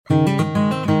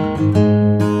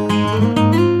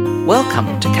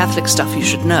Welcome to Catholic Stuff You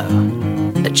Should Know,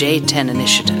 a J10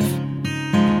 initiative.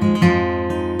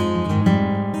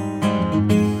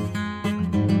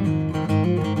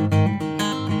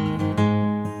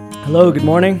 Hello, good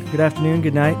morning, good afternoon,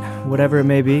 good night, whatever it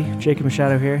may be. Jacob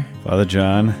Machado here. Father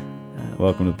John,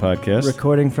 welcome to the podcast.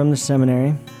 Recording from the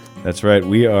seminary. That's right.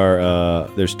 We are,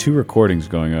 there's two recordings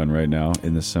going on right now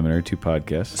in the seminary, two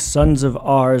podcasts. Sons of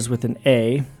Ars with an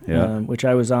A, which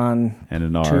I was on. And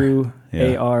an R. True,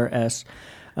 A-R-S.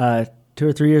 2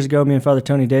 or 3 years ago, me and Father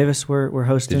Tony Davis were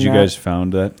hosting Did you guys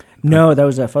found that? No, that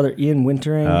was Father Ian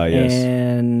Wintering yes.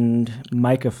 and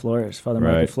Micah Flores. Father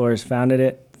Micah Flores founded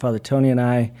it. Father Tony and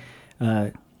I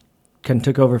kind of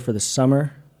took over for the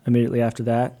summer immediately after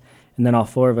that, and then all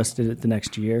four of us did it the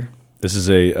next year. This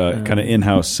is a kind of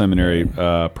in-house seminary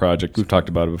project. We've talked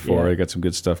about it before. Yeah. I got some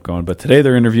good stuff going. But today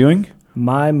they're interviewing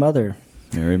My mother.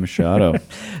 Mary Machado.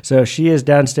 So she is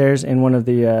downstairs in one of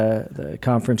the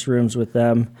conference rooms with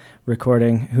them,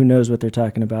 recording. Who knows what they're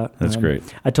talking about? That's great.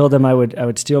 I told them I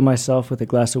would steel myself with a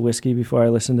glass of whiskey before I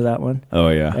listened to that one. Oh,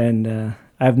 yeah. And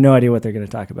I have no idea what they're going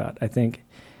to talk about. I think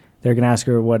they're going to ask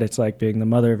her what it's like being the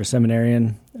mother of a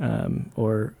seminarian,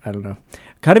 or I don't know.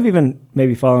 Kind of even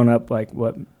maybe following up like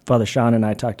what Father Sean and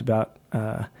I talked about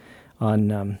on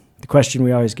the question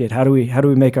we always get: how do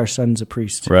we make our sons a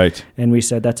priest? Right. And we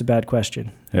said that's a bad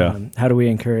question. Yeah. How do we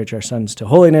encourage our sons to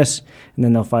holiness, and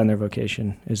then they'll find their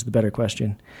vocation? Is the better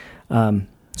question. So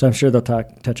I'm sure they'll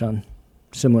touch on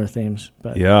similar themes.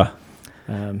 But yeah.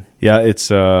 It's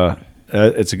a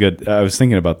good. I was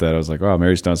thinking about that. I was like, "Wow,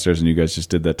 Mary's downstairs, and you guys just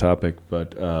did that topic."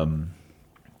 But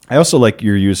I also like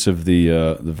your use of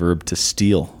the verb to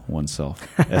steal oneself.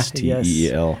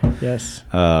 S-T-E-E-L. Yes.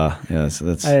 Yes.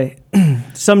 That's.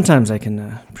 Sometimes I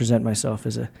can present myself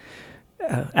as a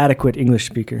adequate English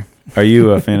speaker. Are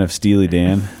you a fan of Steely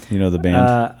Dan? You know the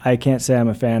band. I can't say I'm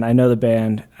a fan. I know the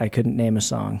band. I couldn't name a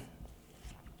song.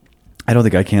 I don't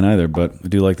think I can either, but I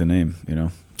do like the name.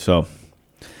 So.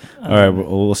 All right,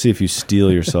 we'll see if you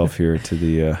steel yourself here to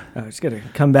the. I was going to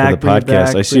come back to the podcast.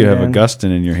 Back, I see you have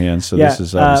Augustine in your hand, so this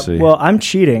is obviously. Well, I'm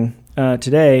cheating.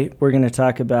 Today we're going to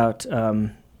talk about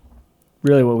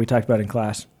really what we talked about in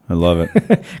class. I love it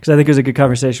because I think it was a good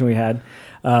conversation we had.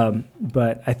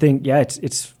 But I think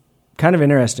it's kind of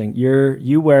interesting.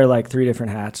 You wear like 3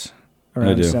 different hats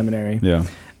around the seminary. Yeah.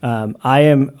 I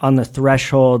am on the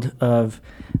threshold of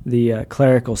the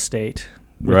clerical state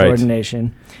with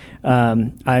ordination.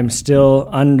 I'm still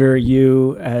under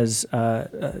you as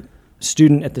a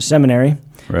student at the seminary.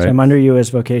 Right. So I'm under you as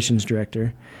vocations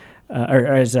director,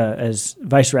 or as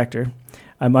vice rector.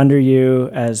 I'm under you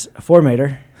as a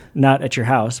formator, not at your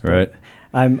house. But right.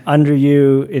 I'm under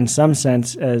you in some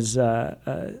sense as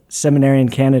a seminarian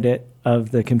candidate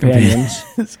of the companions.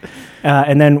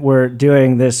 And then we're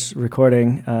doing this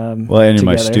recording and you're together.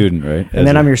 my student, right? And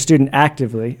then I'm your student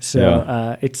actively.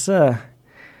 So it's...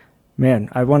 Man,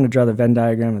 I want to draw the Venn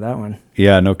diagram of that one.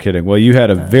 Yeah, no kidding. Well, you had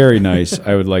a very nice,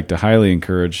 I would like to highly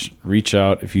encourage, reach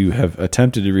out if you have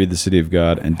attempted to read the City of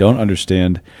God and don't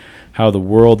understand how the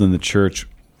world and the church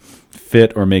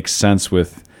fit or make sense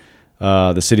with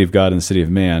the City of God and the City of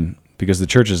Man, because the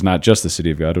church is not just the City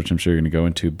of God, which I'm sure you're going to go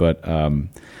into. But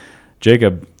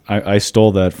Jacob, I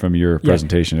stole that from your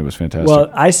presentation. It was fantastic. Well,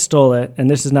 I stole it,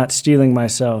 and this is not stealing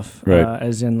myself, right.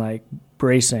 As in like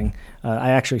bracing.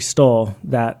 I actually stole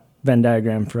that Venn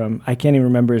diagram from, I can't even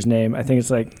remember his name. I think it's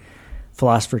like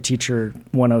Philosopher Teacher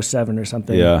 107 or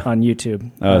something on YouTube.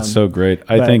 Oh, it's so great.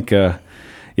 I think,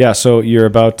 so you're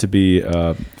about to be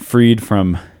freed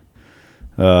from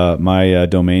my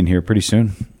domain here pretty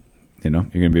soon. You're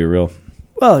going to be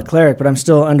a cleric, but I'll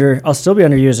still be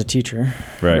under you as a teacher.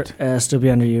 Right. I'll still be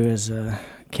under you as a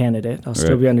candidate. I'll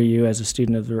still be under you as a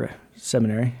student of the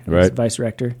seminary, as vice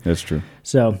rector. That's true.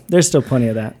 So there's still plenty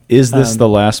of that. Is this the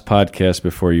last podcast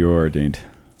before you're ordained?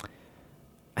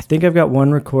 I think I've got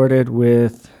one recorded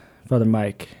with Father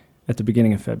Mike at the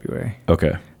beginning of February.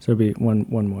 Okay. So it'll be one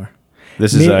more.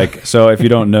 This is so if you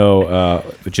don't know,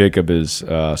 Jacob is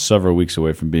several weeks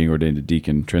away from being ordained a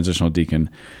deacon, transitional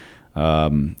deacon,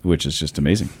 which is just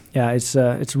amazing. Yeah,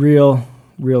 it's real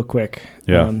quick.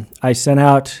 Yeah. I sent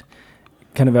out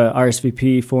kind of a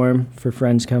RSVP form for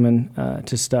friends coming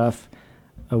to stuff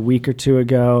a week or 2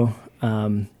 ago.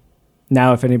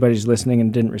 Now, if anybody's listening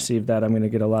and didn't receive that, I'm going to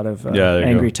get a lot of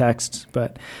angry texts.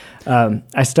 But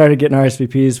I started getting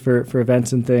RSVPs for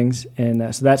events and things,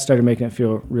 and so that started making it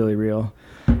feel really real.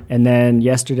 And then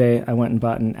yesterday, I went and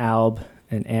bought an alb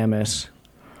and Amos.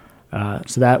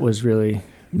 So that was really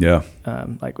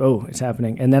like, oh, it's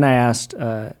happening. And then I asked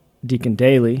Deacon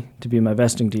Daly to be my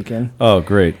vesting deacon. Oh,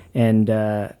 great. And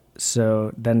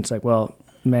so then it's like, well,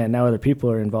 man, now other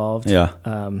people are involved. Yeah.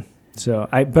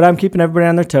 But I'm keeping everybody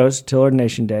on their toes till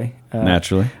ordination day.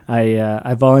 Naturally.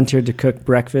 I volunteered to cook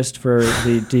breakfast for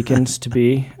the deacons to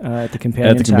be at the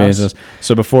companion's house.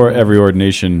 So before every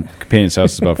ordination, companion's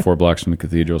house is about 4 blocks from the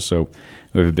cathedral. So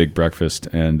we have a big breakfast,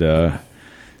 and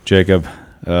Jacob,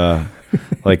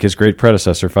 like his great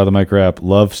predecessor, Father Mike Rapp,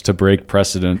 loves to break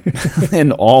precedent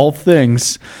in all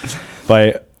things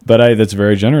that's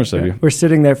very generous of you. We're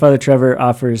sitting there. Father Trevor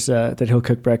offers that he'll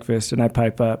cook breakfast, and I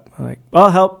pipe up. I'm like, I'll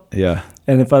help. Yeah.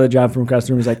 And then Father John from across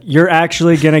the room is like, you're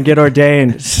actually going to get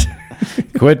ordained.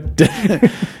 Quit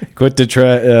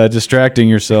distracting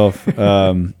yourself.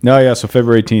 So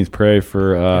February 18th, pray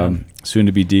for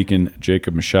soon-to-be deacon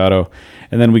Jacob Machado.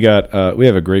 And then we have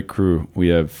a great crew. We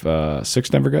have 6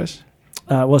 Denver guys?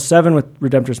 7 with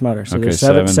Redemptorist Mater. So there's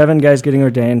seven guys getting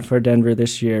ordained for Denver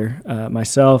this year.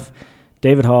 Myself,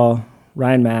 David Hall,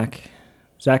 Ryan Mack,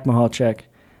 Zach Mahalchek,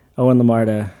 Owen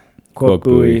Lamarda, Quote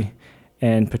Bowie,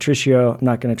 and Patricio. I'm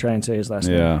not going to try and say his last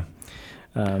name.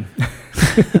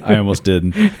 I almost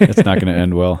did. It's not going to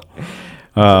end well.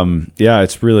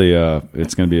 It's really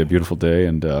it's going to be a beautiful day,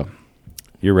 and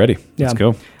you're ready. Let's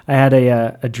go. I had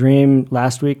a dream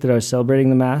last week that I was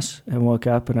celebrating the Mass and woke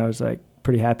up, and I was like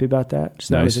pretty happy about that.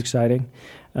 So that was exciting.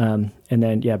 And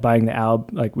then buying the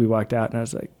album, like we walked out, and I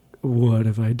was like, what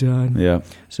have I done? Yeah.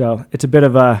 So it's a bit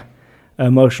of a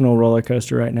emotional roller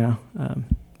coaster right now.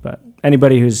 But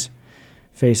anybody who's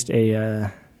faced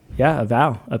a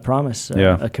vow, a promise,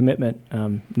 a commitment,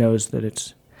 knows that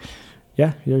it's,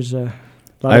 there's a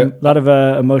lot of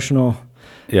emotional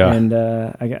and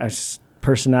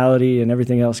personality and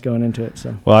everything else going into it.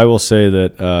 So, well, I will say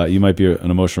that you might be an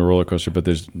emotional roller coaster, but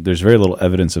there's very little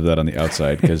evidence of that on the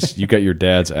outside because you got your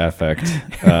dad's affect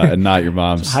and not your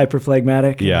mom's.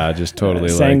 Hyperphlegmatic. Yeah, just totally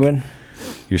sanguine. Like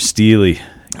you're steely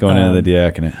going into the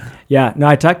diaconate. Yeah, no,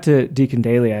 I talked to Deacon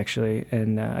Daly actually,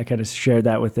 and I kind of shared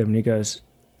that with him, and he goes,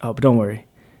 "Oh, but don't worry,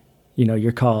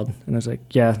 you're called." And I was like,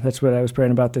 "Yeah, that's what I was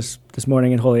praying about this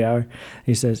morning in Holy Hour." And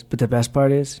he says, "But the best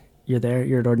part is, you're there,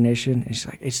 you're at ordination." And he's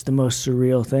like, "It's the most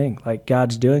surreal thing. Like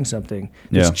God's doing something.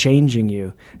 It's changing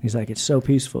you." And he's like, "It's so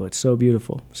peaceful. It's so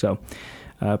beautiful." So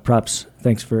props.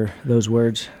 Thanks for those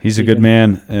words. He's a good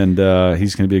man, and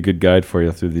he's going to be a good guide for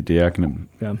you through the diaconate.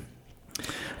 Yeah.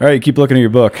 All right, keep looking at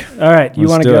your book. All right, you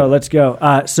want to go? Let's go.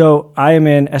 So I am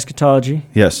in eschatology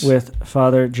with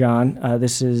Father John.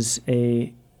 This is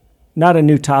not a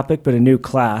new topic, but a new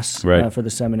class for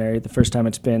the seminary. The first time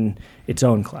it's been its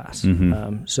own class.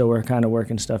 Mm-hmm. So we're kind of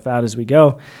working stuff out as we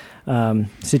go,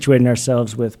 situating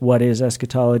ourselves with what is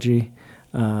eschatology,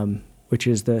 which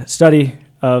is the study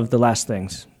of the last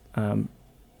things,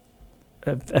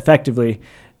 effectively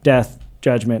death,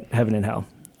 judgment, heaven and hell.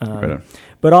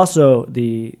 But also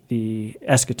the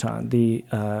eschaton, the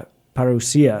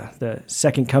parousia, the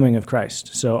second coming of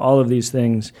Christ. So all of these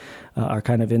things are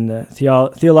kind of in the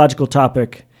theological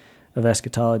topic of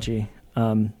eschatology.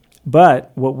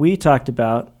 But what we talked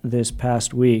about this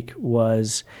past week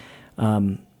was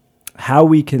how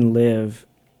we can live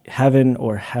heaven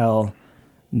or hell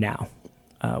now.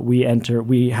 How we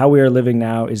are living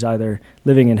now is either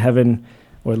living in heaven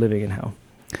or living in hell.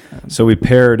 So we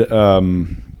paired,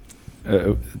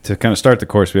 to kind of start the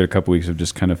course, we had a couple weeks of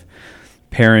just kind of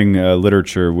pairing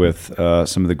literature with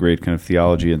some of the great kind of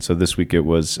theology. And so this week it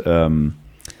was,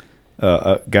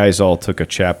 guys all took a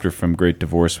chapter from Great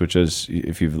Divorce, which is,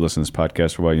 if you've listened to this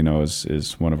podcast for a while,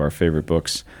 is one of our favorite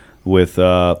books, with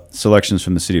selections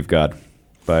from the City of God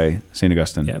by St.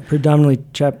 Augustine. Yeah, predominantly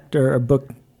chapter or book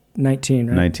 19,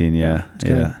 right? 19, yeah.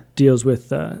 It deals with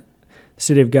the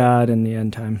City of God and the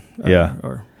end time.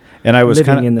 And I was was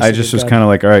kind of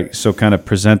like, all right, so kind of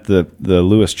present the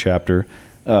Lewis chapter.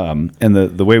 And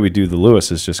the way we do the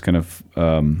Lewis is just kind of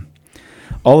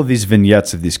all of these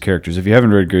vignettes of these characters. If you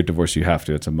haven't read Great Divorce, you have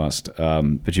to. It's a must.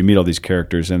 But you meet all these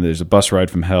characters, and there's a bus ride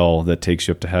from hell that takes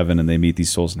you up to heaven, and they meet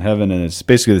these souls in heaven. And it's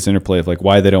basically this interplay of like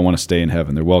why they don't want to stay in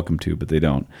heaven. They're welcome to, but they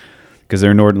don't, because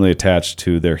they're inordinately attached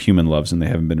to their human loves, and they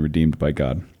haven't been redeemed by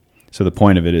God. So the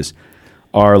point of it is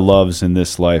our loves in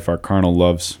this life, our carnal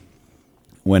loves,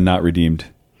 when not redeemed,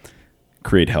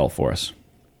 create hell for us.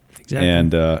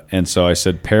 Exactly. And so I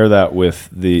said, pair that with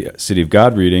the City of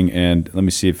God reading, and let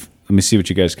me see what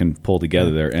you guys can pull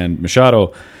together there. And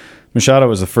Machado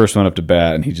was the first one up to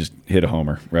bat, and he just hit a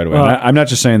homer right away. I'm not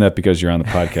just saying that because you're on the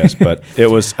podcast, but I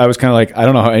was kind of like, I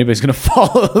don't know how anybody's going to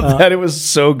follow that. It was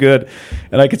so good,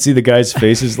 and I could see the guys'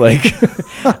 faces like.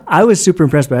 I was super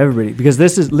impressed by everybody, because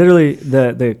this is literally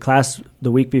the class the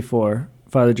week before.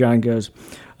 Father John goes,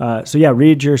 So yeah,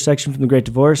 read your section from The Great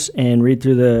Divorce and read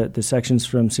through the sections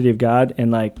from City of God,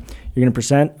 and like you're going to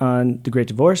present on The Great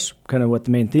Divorce, kind of what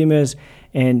the main theme is,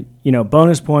 and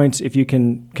bonus points if you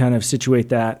can kind of situate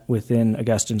that within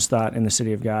Augustine's thought in the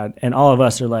City of God. And all of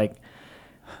us are like,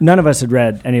 none of us had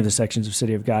read any of the sections of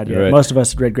City of God yet. Right. Most of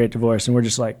us had read Great Divorce, and we're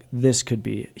just like, this could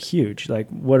be huge. Like,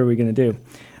 what are we going to do?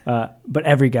 But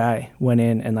every guy went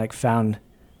in and like found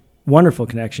wonderful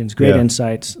connections, great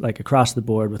insights, like across the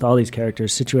board with all these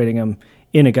characters, situating them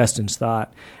in Augustine's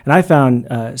thought. And I found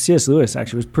C.S. Lewis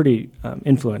actually was pretty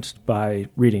influenced by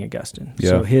reading Augustine. Yeah.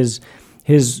 So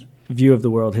his view of the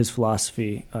world, his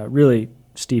philosophy, really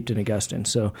steeped in Augustine.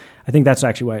 So I think that's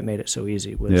actually why it made it so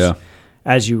easy. Was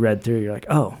as you read through, you're like,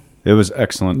 oh. It was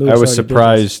excellent. Lewis I was already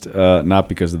surprised, not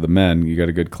because of the men. You got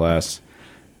a good class.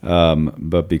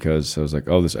 But because I was like,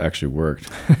 oh, this actually worked.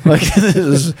 Like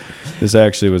this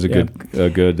actually was a good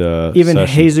even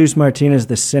session. Jesus Martinez,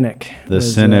 the cynic.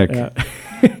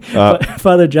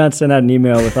 Father John sent out an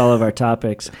email with all of our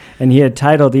topics, and he had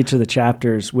titled each of the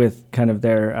chapters with kind of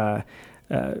their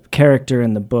character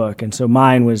in the book. And so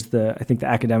mine was the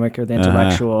academic or the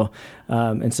intellectual.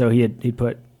 And so he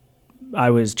put, I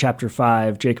was chapter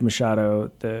 5, Jacob Machado,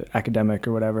 the academic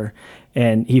or whatever,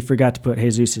 and he forgot to put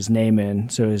Jesus' name in,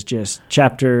 so it was just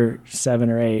chapter 7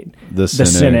 or 8, the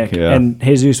cynic, and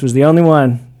Jesus was the only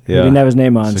one who didn't have his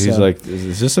name on. So he's like,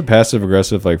 is this a passive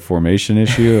aggressive like formation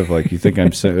issue of like you think I'm?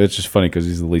 It's just funny because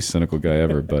he's the least cynical guy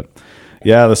ever, but.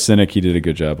 Yeah, the cynic, he did a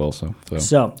good job also.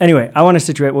 So anyway, I want to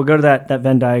situate. We'll go to that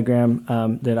Venn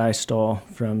diagram that I stole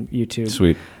from YouTube.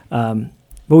 Sweet.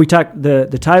 But we talked,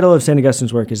 the title of St.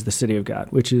 Augustine's work is The City of God,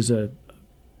 which is a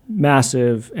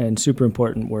massive and super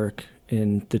important work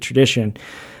in the tradition.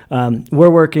 We're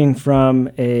working from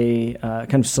a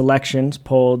kind of selections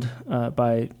pulled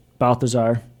by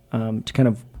Balthazar to kind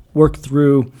of work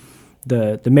through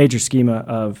the major schema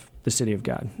of the City of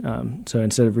God. So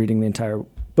instead of reading the entire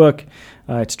book,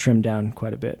 it's trimmed down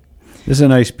quite a bit. This is a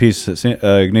nice piece.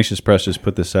 Ignatius Press just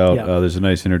put this out. There's a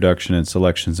nice introduction and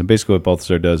selections, and basically what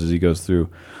Balthazar does is he goes through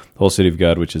the whole City of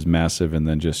God, which is massive, and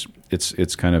then just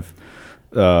it's kind of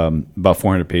about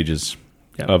 400 pages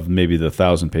of maybe the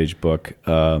 1,000-page book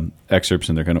excerpts,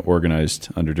 and they're kind of organized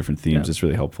under different themes. It's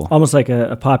really helpful, almost like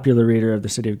a popular reader of the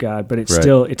City of God, but it's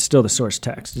still the source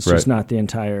text. It's just not the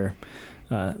entire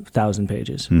 1,000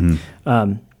 pages.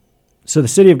 Mm-hmm. So the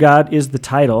City of God is the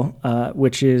title,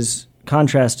 which is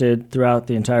contrasted throughout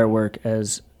the entire work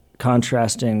as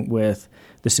contrasting with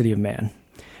the city of man.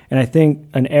 And I think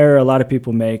an error a lot of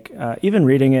people make, even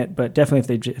reading it, but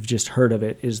definitely if they have just heard of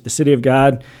it, is the city of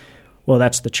God, well,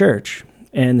 that's the church.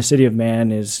 And the city of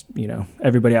man is,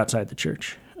 everybody outside the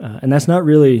church. And that's not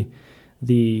really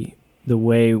the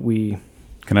way we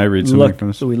Can I read something from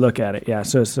this? We look at it, yeah.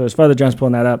 So as Father John's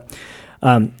pulling that up,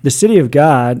 the city of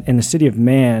God and the city of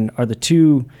man are the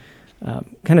two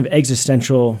kind of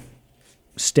existential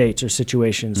states or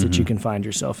situations that you can find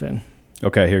yourself in.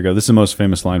 Okay, here we go. This is the most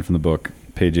famous line from the book,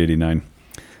 page 89.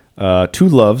 2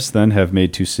 loves, then, have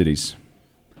made 2 cities.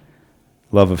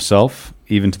 Love of self,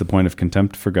 even to the point of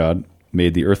contempt for God,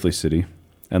 made the earthly city,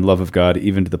 and love of God,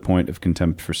 even to the point of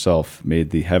contempt for self, made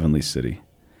the heavenly city.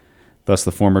 Thus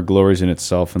the former glories in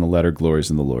itself, and the latter glories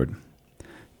in the Lord.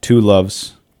 2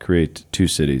 loves create 2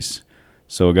 cities.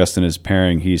 So Augustine is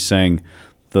pairing, he's saying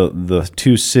the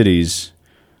 2 cities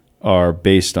are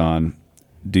based on,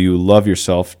 do you love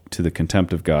yourself to the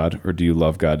contempt of God, or do you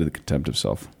love God to the contempt of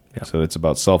self? Yeah. So it's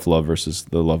about self-love versus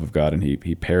the love of God, and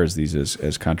he pairs these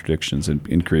as contradictions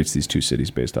and creates these 2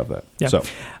 cities based off that. Yeah.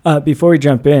 So, before we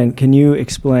jump in, can you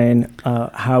explain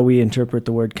how we interpret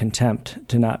the word contempt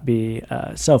to not be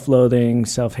self-loathing,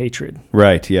 self-hatred?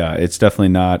 Right, yeah. It's definitely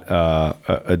not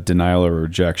a denial or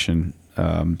rejection,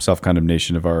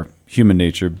 self-condemnation of our human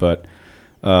nature, but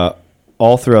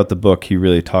all throughout the book, he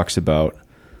really talks about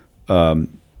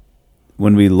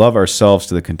when we love ourselves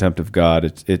to the contempt of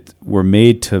God, we're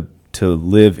made to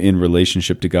live in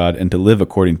relationship to God and to live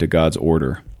according to God's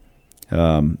order.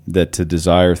 That to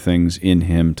desire things in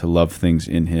Him, to love things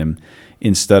in Him,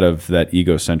 instead of that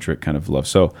egocentric kind of love.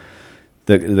 So,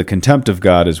 the contempt of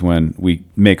God is when we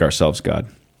make ourselves God.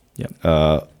 Yep.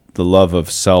 The love of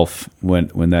self,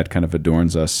 when that kind of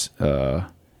adorns us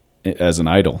as an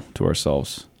idol to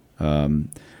ourselves.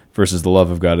 Versus the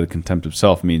love of God, the contempt of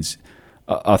self means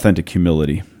authentic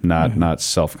humility, not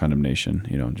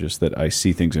self-condemnation. Just that I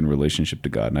see things in relationship to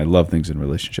God, and I love things in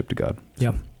relationship to God.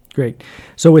 Yeah, great.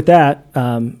 So with that,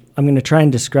 I'm going to try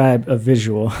and describe a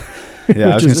visual Yeah,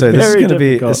 I was going to say this is going to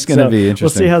be interesting. We'll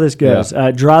see how this goes.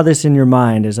 Yeah. Draw this in your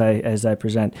mind as I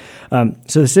present.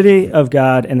 So the city of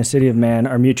God and the city of man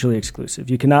are mutually exclusive.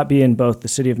 You cannot be in both the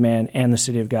city of man and the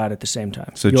city of God at the same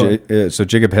time. So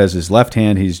Jacob has his left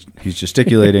hand. He's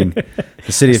gesticulating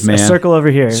the city of man. A circle over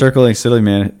here. Circling city of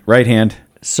man. Right hand.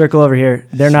 Circle over here.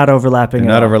 They're not overlapping.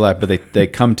 They're not overlap, but they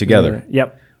come together.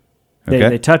 Yep. Okay.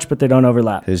 They touch, but they don't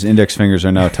overlap. His index fingers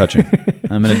are now touching.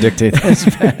 I'm going to dictate this.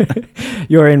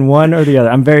 You're in one or the other.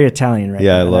 I'm very Italian right now.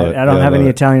 Yeah, I love it. I don't have any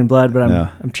Italian blood, but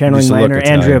I'm channeling my inner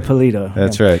Andrea Polito.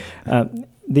 That's right.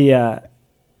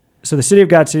 So the city of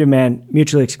God, city of man,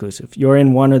 mutually exclusive. You're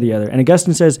in one or the other. And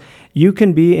Augustine says you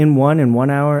can be in one in 1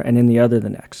 hour and in the other the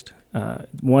next.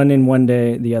 One in one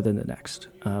day, the other the next.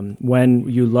 When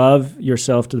you love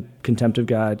yourself to the contempt of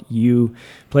God, you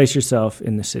place yourself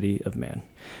in the city of man,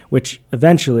 which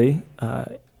eventually,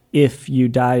 if you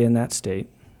die in that state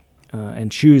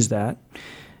and choose that,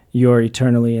 you're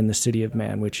eternally in the city of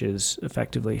man, which is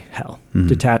effectively hell,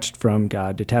 detached from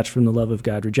God, detached from the love of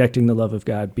God, rejecting the love of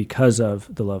God because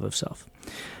of the love of self.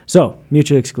 So,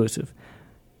 mutually exclusive.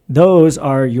 Those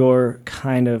are your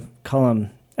kind of, call them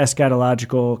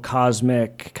eschatological,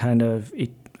 cosmic, kind of,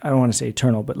 I don't want to say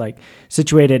eternal, but like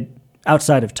situated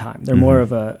outside of time. They're more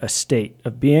of a state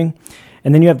of being.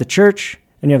 And then you have the church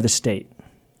and you have the state.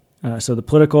 So the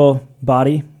political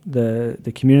body,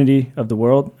 the community of the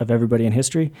world, of everybody in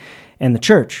history, and the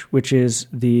church, which is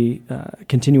the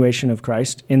continuation of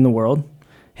Christ in the world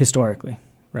historically,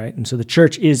 right? And so the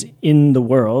church is in the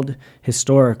world,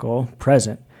 historical,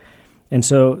 present. And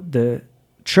so the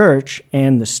church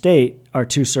and the state are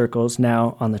two circles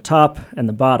now on the top and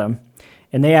the bottom,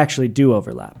 and they actually do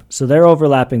overlap. So they're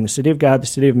overlapping the city of God, the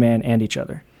city of man, and each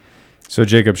other. So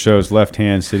Jacob shows left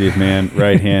hand, city of man,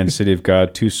 right hand, city of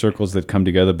God, two circles that come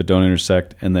together but don't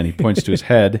intersect, and then he points to his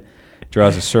head,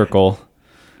 draws a circle,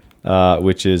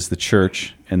 which is the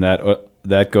church, and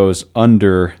that goes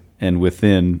under and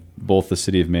within both the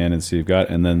city of man and the city of God,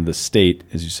 and then the state,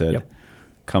 as you said,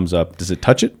 comes up. Does it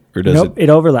touch it? Or does it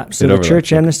overlaps. So the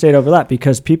church and the state overlap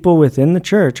because people within the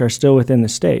church are still within the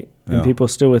state, and people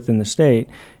still within the state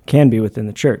can be within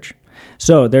the church.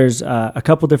 So there's a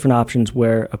couple different options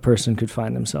where a person could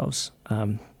find themselves.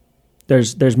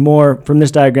 There's more from this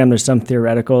diagram. There's some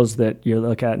theoreticals that you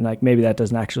look at and like maybe that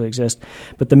doesn't actually exist.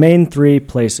 But the main three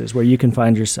places where you can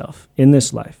find yourself in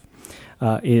this life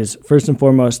is first and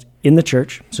foremost in the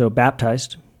church. So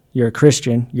baptized, you're a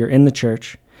Christian, you're in the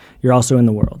church, you're also in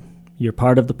the world. You're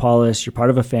part of the polis. You're part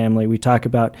of a family. We talk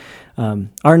about our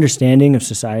understanding of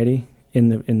society in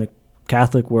the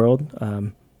Catholic world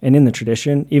and in the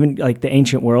tradition. Even like the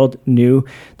ancient world knew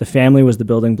the family was the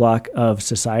building block of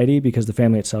society because the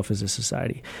family itself is a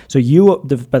society. So you,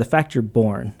 by the fact you're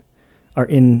born, are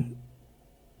in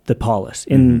the polis,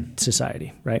 in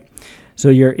society, right? So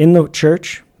you're in the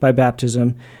church by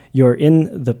baptism. You're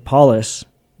in the polis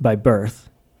by birth.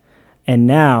 And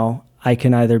now I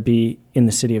can either be in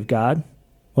the city of God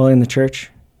while in the church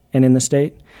and in the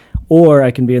state, or I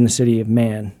can be in the city of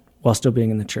man while still being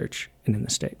in the church and in the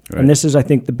state. Right. And this is, I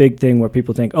think, the big thing where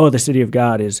people think, oh, the city of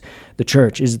God is the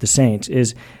church, is the saints,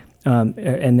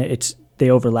 and they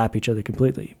overlap each other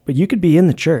completely. But you could be in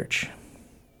the church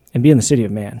and be in the city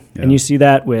of man. Yeah. And you see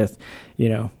that with,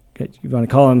 you want to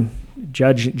call them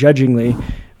judgingly,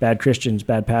 bad Christians,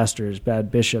 bad pastors,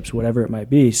 bad bishops, whatever it might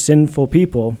be, sinful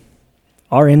people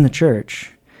are in the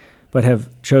church, but have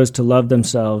chose to love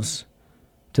themselves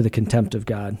to the contempt of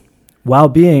God while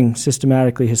being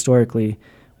systematically, historically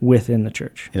within the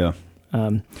church. Yeah.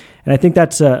 And I think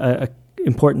that's a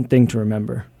important thing to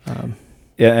remember.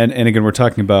 And again, we're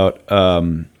talking about,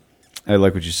 I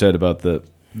like what you said about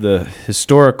the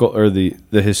historical, or the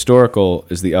historical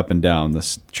is the up and down,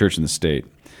 the church and the state.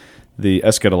 The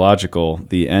eschatological,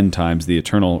 the end times, the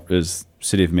eternal is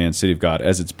city of man, city of God,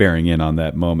 as it's bearing in on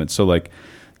that moment. So like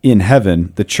in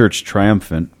heaven, the church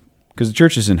triumphant, because the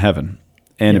church is in heaven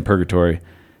and in purgatory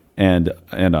and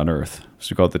on earth.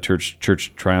 So we call it the church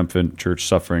triumphant, church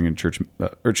suffering, and church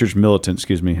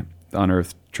militant, on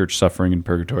earth, church suffering in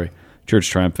purgatory,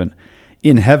 church triumphant.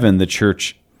 In heaven, the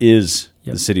church is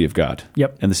the city of God.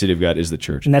 Yep. And the city of God is the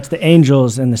church. And that's the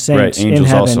angels and the saints in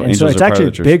heaven. Also. And so it's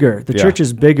actually bigger. The church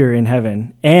is bigger in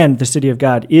heaven, and the city of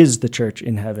God is the church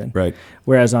in heaven. Right.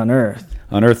 Whereas on earth,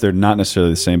 they're not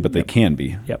necessarily the same, but they can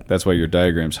be. Yep. That's why your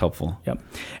diagram's helpful. Yep.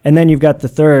 And then you've got the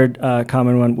third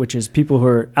common one, which is people who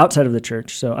are outside of the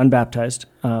church, so unbaptized,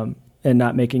 and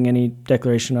not making any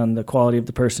declaration on the quality of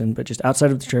the person, but just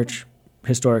outside of the church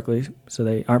historically. So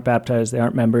they aren't baptized, they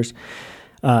aren't members,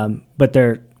 but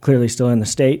they're clearly still in the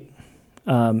state.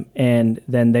 And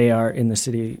then they are in the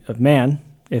city of man,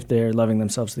 if they're loving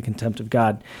themselves to the contempt of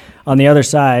God. On the other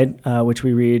side, which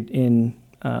we read in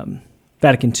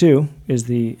Vatican II, is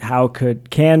the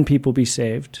can people be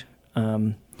saved?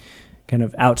 Kind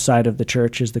of outside of the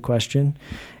church is the question.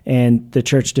 And the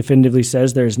church definitively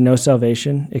says there is no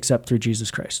salvation except through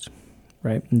Jesus Christ,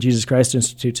 right? And Jesus Christ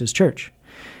institutes his church.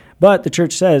 But the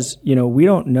church says, we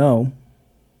don't know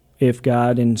if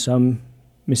God in some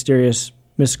mysterious,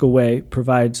 mystical way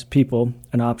provides people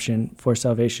an option for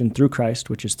salvation through Christ,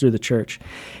 which is through the church.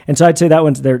 And so I'd say that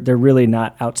one's they're really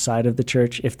not outside of the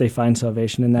church. If they find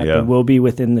salvation in that, they will be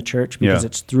within the church because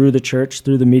it's through the church,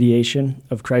 through the mediation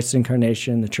of Christ's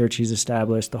incarnation, the church he's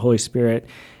established, the Holy Spirit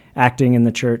acting in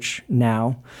the church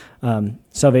now.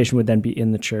 Salvation would then be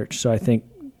in the church. So I think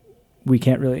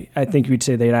I think we'd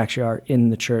say they actually are in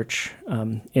the church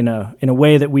in a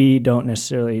way that we don't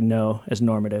necessarily know as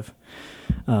normative.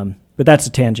 But that's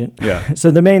a tangent. Yeah. So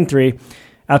the main three,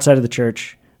 outside of the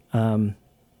church, in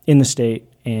the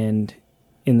state, and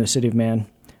in the city of man,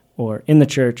 or in the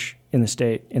church, in the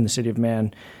state, in the city of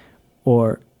man,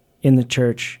 or in the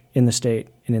church, in the state,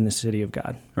 and in the city of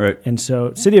God. Right. And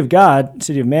so city of God,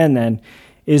 city of man then,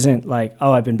 isn't like,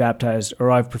 oh, I've been baptized, or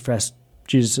I've professed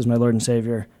Jesus as my Lord and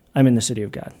Savior. I'm in the city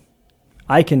of God.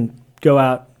 I can go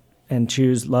out and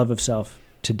choose love of self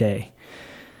today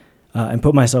and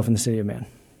put myself in the city of man.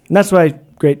 And that's why,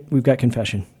 great, we've got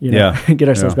confession, get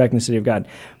ourselves back in the city of God.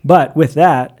 But with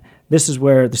that, this is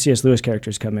where the C.S. Lewis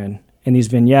characters come in. And these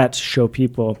vignettes show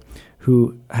people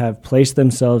who have placed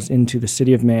themselves into the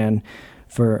city of man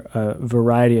for a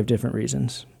variety of different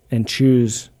reasons and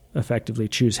effectively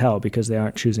choose hell because they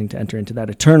aren't choosing to enter into that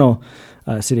eternal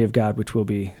city of God, which will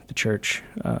be the church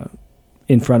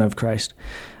in front of Christ,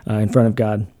 in front of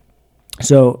God.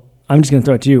 So I'm just going to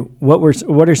throw it to you.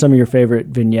 What are some of your favorite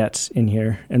vignettes in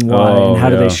here, and why, and how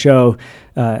do they show?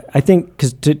 I think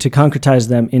because to concretize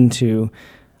them into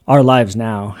our lives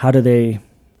now, how do they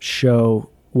show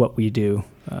what we do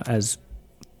as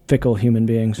fickle human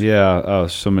beings? Yeah,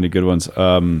 so many good ones.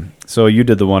 So you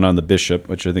did the one on the bishop,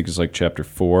 which I think is like chapter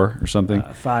 4 or something.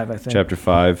 5, I think. Chapter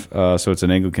 5. So it's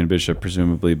an Anglican bishop,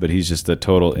 presumably, but he's just a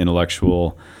total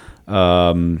intellectual,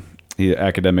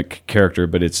 academic character,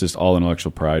 but it's just all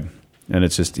intellectual pride. And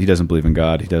it's just, he doesn't believe in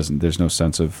God. There's no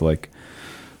sense of like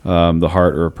the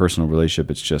heart or a personal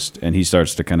relationship. It's just, and he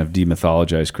starts to kind of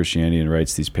demythologize Christianity and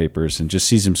writes these papers and just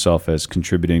sees himself as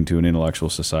contributing to an intellectual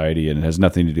society, and it has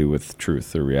nothing to do with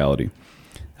truth or reality.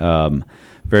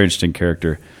 Very interesting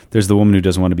character. There's the woman who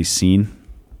doesn't want to be seen.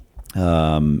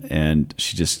 And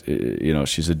she just,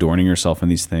 she's adorning herself in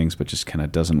these things, but just kind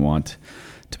of doesn't want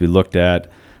to be looked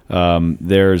at.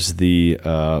 There's the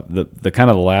kind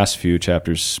of the last few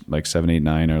chapters, like 7, 8,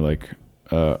 9 are like,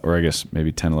 or I guess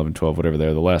maybe 10, 11, 12, whatever they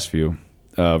are, the last few,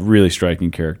 really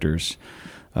striking characters.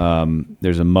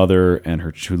 There's a mother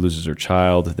who loses her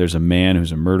child. There's a man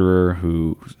who's a murderer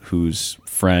whose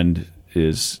friend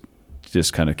is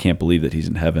just kind of can't believe that he's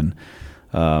in heaven.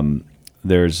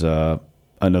 There's a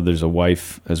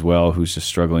wife as well who's just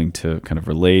struggling to kind of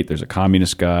relate. There's a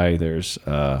communist guy. There's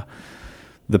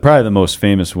probably the most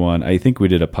famous one. I think we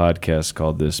did a podcast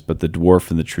called this, but the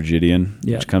dwarf and the tragedian,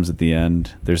 which comes at the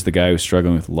end. There's the guy who's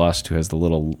struggling with lust, who has the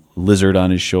little lizard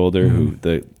on his shoulder, who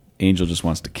the angel just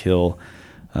wants to kill.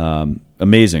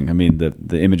 Amazing. I mean,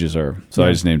 the images are. So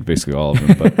I just named basically all of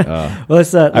them. But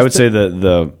I would say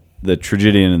the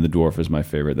tragedian and the dwarf is my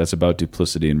favorite. That's about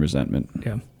duplicity and resentment.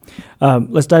 Yeah.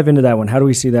 Let's dive into that one. How do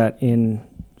we see that in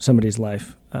somebody's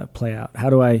life play out? How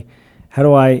do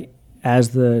I, as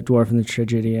the dwarf and the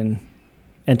tragedian,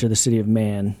 enter the city of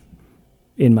man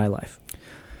in my life?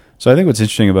 So I think what's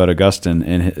interesting about Augustine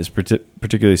and his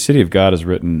particularly City of God is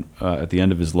written at the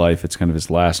end of his life. It's kind of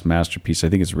his last masterpiece. I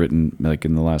think it's written like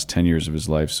in the last 10 years of his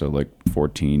life, so like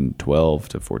 1412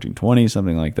 to 1420,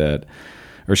 something like that.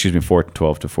 Or excuse me,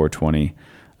 412 to 420.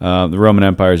 The Roman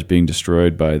Empire is being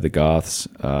destroyed by the Goths.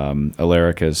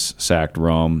 Alaric has sacked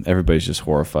Rome. Everybody's just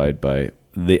horrified by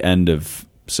the end of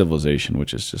civilization,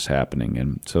 which is just happening.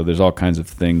 And so there's all kinds of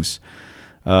things.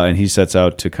 And he sets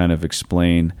out to kind of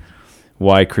explain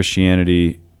why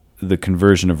Christianity, the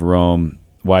conversion of Rome,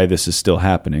 why this is still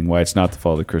happening, why it's not the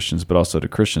fault of the Christians, but also to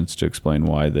Christians to explain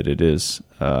why that it is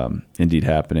indeed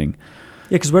happening.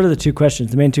 Yeah, because what are the two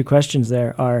questions? The main two questions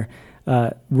there are,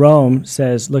 Rome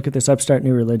says, look at this upstart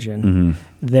new religion.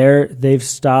 Mm-hmm. They've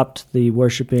stopped the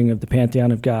worshiping of the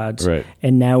pantheon of gods, right,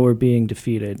 and now we're being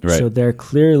defeated. Right. So they're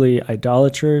clearly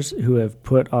idolaters who have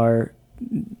put our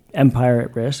empire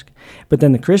at risk. But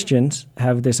then the Christians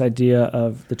have this idea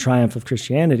of the triumph of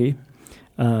Christianity,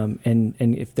 and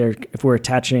if we're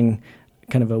attaching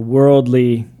kind of a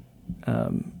worldly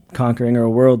conquering or a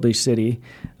worldly city,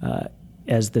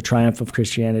 as the triumph of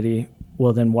Christianity,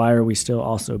 well, then why are we still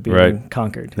also being Right.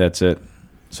 conquered? That's it.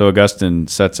 So Augustine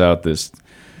sets out this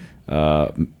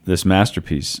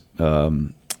masterpiece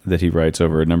that he writes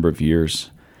over a number of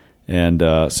years, and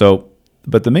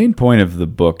but the main point of the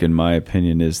book, in my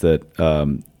opinion, is that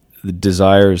the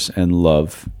desires and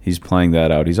love, he's playing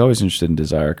that out. He's always interested in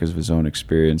desire because of his own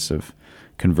experience of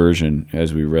conversion,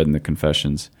 as we read in the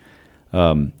Confessions,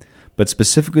 but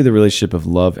specifically the relationship of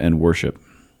love and worship.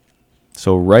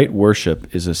 So right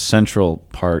worship is a central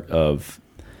part of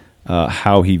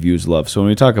how he views love. So when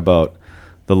we talk about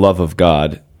the love of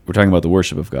God, we're talking about the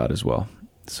worship of God as well.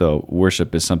 So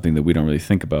worship is something that we don't really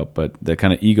think about, but the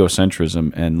kind of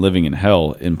egocentrism and living in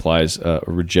hell implies a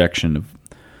rejection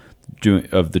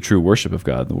of the true worship of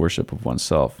God, the worship of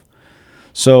oneself.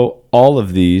 So all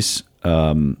of these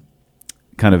kind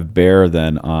of bear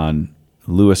then on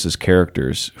Lewis's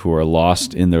characters who are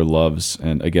lost in their loves,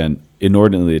 and again,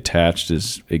 inordinately attached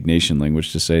is Ignatian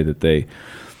language to say that they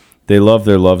love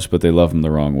their loves, but they love them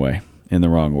the wrong way, in the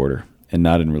wrong order, and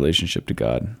not in relationship to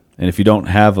God. And if you don't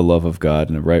have a love of God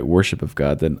and a right worship of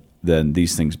God, then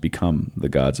these things become the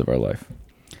gods of our life.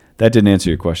 That didn't answer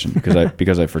your question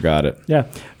because I forgot it. Yeah.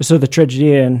 So the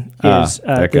tragedian is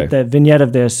the vignette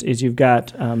of this is you've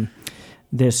got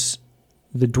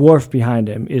the dwarf behind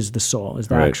him is the soul, is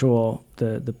the Right. actual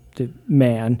the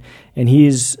man, and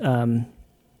he's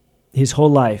his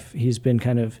whole life he's been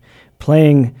kind of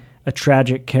playing a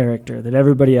tragic character that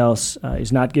everybody else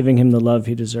is not giving him the love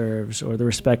he deserves or the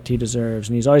respect he deserves,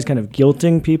 and he's always kind of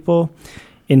guilting people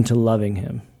into loving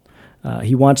him.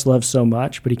 He wants love so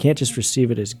much, but he can't just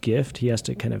receive it as gift. He has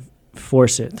to kind of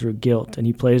force it through guilt, and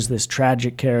he plays this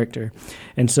tragic character.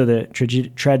 And so the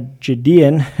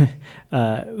tragedian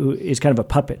who is kind of a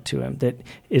puppet to him, that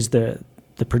is the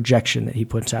projection that he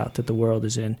puts out that the world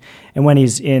is in. And when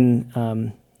he's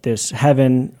in this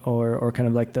heaven or kind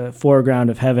of like the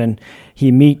foreground of heaven,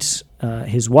 he meets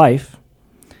his wife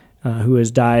who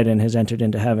has died and has entered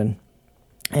into heaven,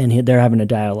 and they're having a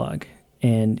dialogue.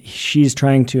 And she's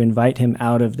trying to invite him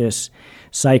out of this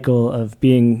cycle of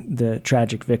being the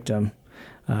tragic victim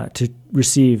to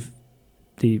receive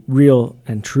the real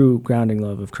and true grounding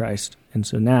love of Christ. And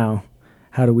so now,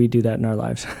 how do we do that in our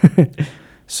lives?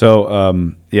 So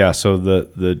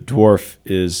the dwarf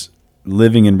is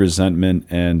living in resentment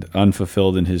and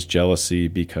unfulfilled in his jealousy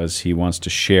because he wants to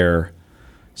share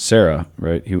Sarah,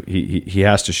 right? He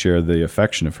has to share the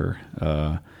affection of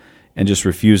her. And just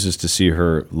refuses to see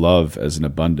her love as an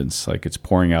abundance, like it's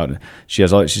pouring out.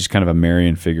 She's kind of a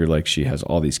Marian figure, like she has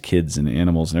all these kids and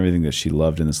animals and everything that she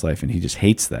loved in this life, and he just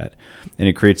hates that. And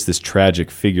it creates this tragic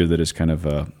figure that is kind of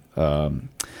a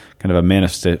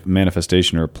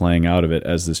manifestation or playing out of it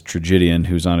as this tragedian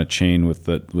who's on a chain with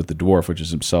the dwarf, which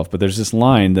is himself. But there's this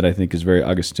line that I think is very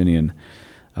Augustinian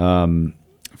from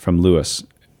Lewis,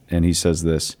 and he says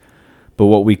this: "But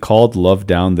what we called love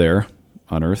down there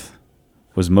on earth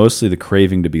was mostly the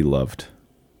craving to be loved.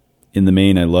 In the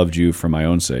main, I loved you for my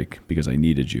own sake because I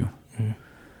needed you." Mm.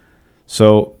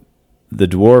 So the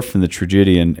dwarf and the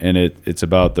tragedian, and it's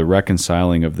about the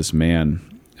reconciling of this man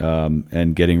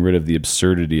and getting rid of the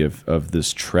absurdity of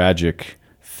this tragic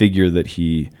figure that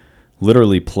he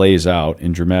literally plays out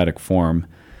in dramatic form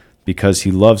because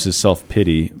he loves his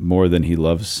self-pity more than he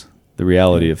loves the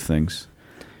reality of things.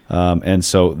 And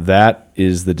so that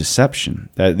is the deception.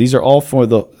 These are all for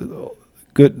the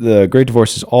Great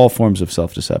Divorce is all forms of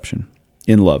self-deception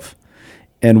in love.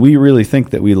 And we really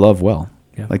think that we love well.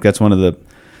 Yeah. Like that's one of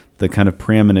the kind of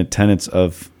preeminent tenets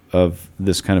of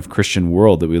this kind of Christian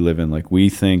world that we live in. Like we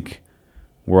think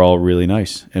we're all really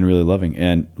nice and really loving.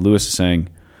 And Lewis is saying,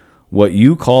 what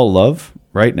you call love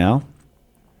right now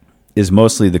is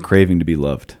mostly the craving to be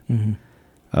loved.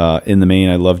 Mm-hmm. In the main,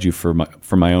 I loved you for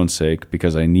my own sake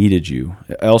because I needed you.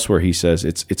 Elsewhere, he says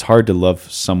it's hard to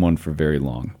love someone for very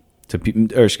long. To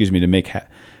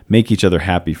make each other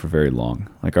happy for very long.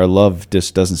 Like our love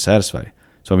just doesn't satisfy.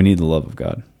 So we need the love of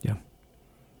God. Yeah.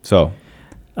 So,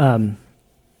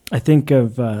 I think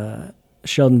of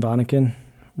Sheldon Vonnegut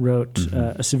wrote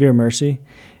A Severe Mercy,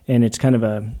 and it's kind of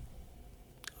a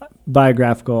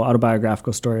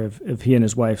autobiographical story of he and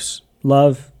his wife's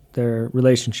love, their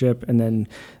relationship, and then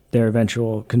their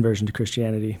eventual conversion to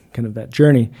Christianity, kind of that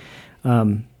journey.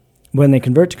 When they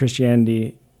convert to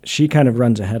Christianity, she kind of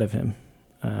runs ahead of him,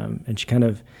 and she kind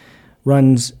of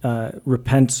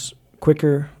repents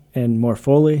quicker and more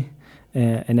fully,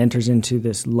 and enters into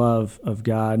this love of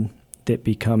God that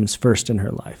becomes first in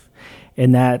her life.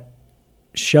 And that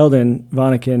Sheldon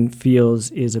Vonnegut feels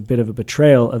is a bit of a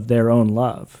betrayal of their own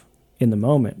love in the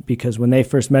moment, because when they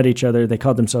first met each other, they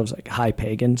called themselves like high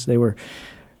pagans. They were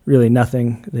really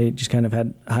nothing. They just kind of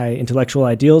had high intellectual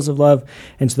ideals of love,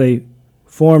 and so they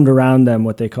formed around them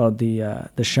what they called the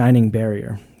shining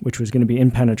barrier, which was going to be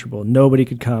impenetrable. Nobody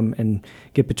could come and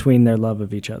get between their love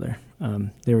of each other.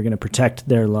 They were going to protect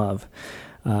their love.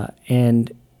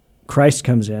 And Christ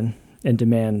comes in and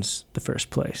demands the first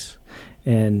place.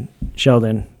 And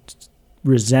Sheldon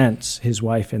resents his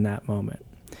wife in that moment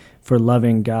for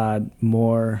loving God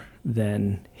more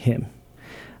than him.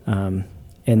 And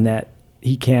that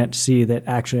he can't see that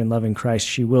actually in loving Christ,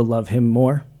 she will love him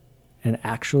more and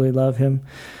actually love him,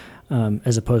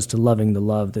 as opposed to loving the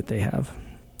love that they have,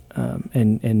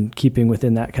 and keeping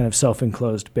within that kind of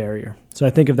self-enclosed barrier. So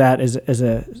I think of that as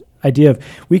a idea of,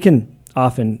 we can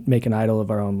often make an idol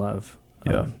of our own love.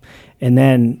 Yeah.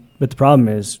 But the problem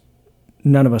is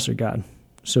none of us are God.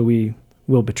 So we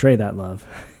will betray that love.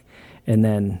 And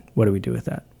then what do we do with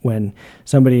that? When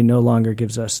somebody no longer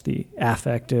gives us the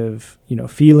affective,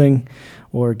 feeling,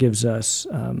 or gives us,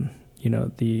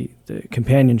 the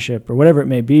companionship or whatever it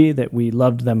may be that we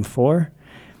loved them for,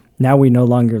 now we no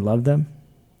longer love them,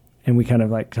 and we kind of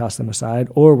like toss them aside,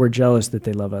 or we're jealous that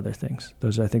they love other things.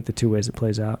 Those are, I think, the two ways it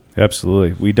plays out.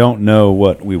 Absolutely. We don't know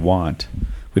what we want.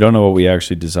 We don't know what we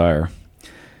actually desire.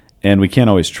 And we can't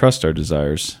always trust our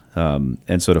desires,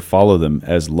 and so to follow them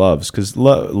as loves, because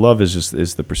love is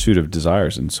the pursuit of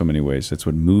desires in so many ways. That's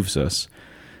what moves us.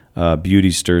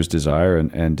 Beauty stirs desire,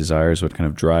 and desire is what kind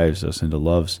of drives us into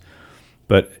loves.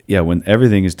 But yeah, when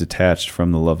everything is detached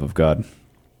from the love of God,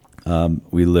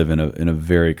 we live in a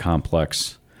very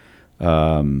complex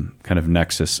kind of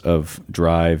nexus of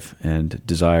drive and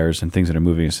desires and things that are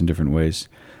moving us in different ways.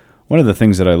 One of the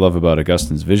things that I love about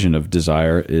Augustine's vision of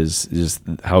desire is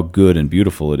how good and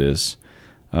beautiful it is,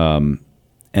 and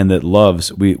that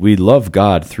we love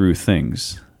God through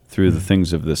things, through the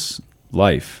things of this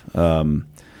life.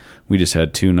 We just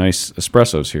had 2 nice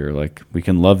espressos here. Like, we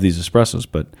can love these espressos,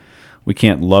 but we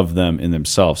can't love them in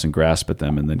themselves and grasp at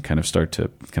them and then kind of start to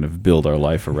kind of build our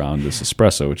life around this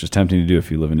espresso, which is tempting to do if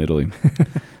you live in Italy.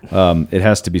 It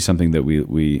has to be something that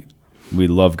we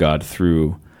love God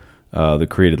through the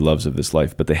created loves of this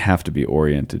life, but they have to be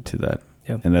oriented to that.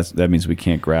 Yep. And that means we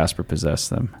can't grasp or possess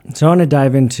them. So I want to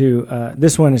dive into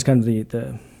this one is kind of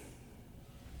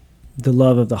the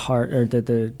love of the heart, or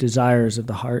the desires of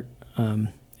the heart,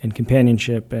 and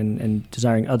companionship and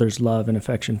desiring others' love and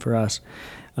affection for us.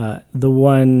 The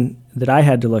one that I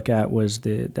had to look at was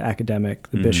the academic,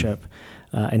 the bishop,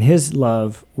 and his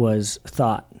love was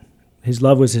thought. His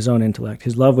love was his own intellect.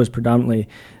 His love was predominantly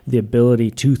the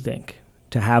ability to think,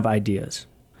 to have ideas.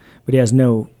 But he has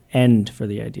no end for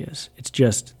the ideas. It's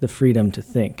just the freedom to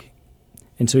think.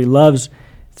 And so he loves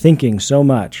thinking so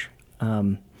much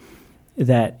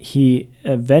that he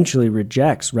eventually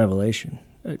rejects revelation,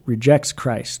 rejects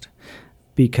Christ,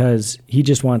 because he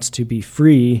just wants to be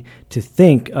free to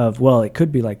think of, well, it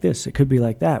could be like this, it could be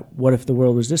like that. What if the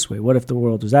world was this way? What if the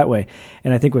world was that way?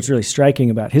 And I think what's really striking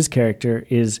about his character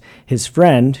is his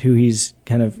friend, who he's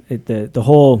kind of, the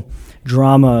whole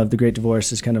drama of the Great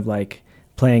Divorce is kind of like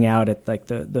playing out at like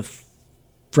the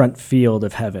front field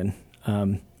of heaven,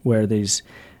 where these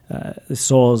the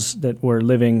souls that were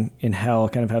living in hell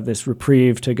kind of have this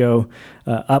reprieve to go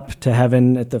up to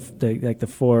heaven at the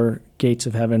 4 gates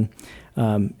of heaven.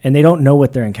 And they don't know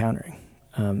what they're encountering.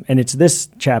 And it's this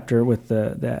chapter with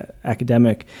the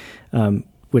academic,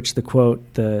 which the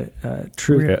quote, the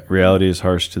truth. Reality is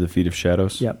harsh to the feet of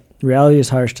shadows. Yep. Reality is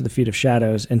harsh to the feet of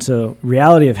shadows. And so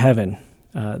reality of heaven,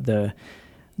 the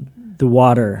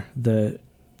water, the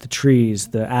trees,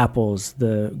 the apples,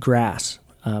 the grass,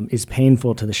 is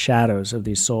painful to the shadows of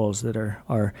these souls that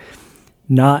are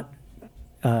not,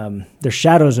 they're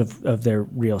shadows of their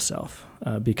real self,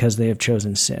 because they have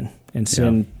chosen sin. And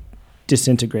sin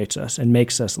disintegrates us and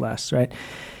makes us less, right?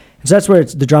 And so that's where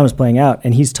the drama's playing out.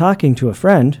 And he's talking to a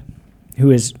friend who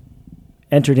is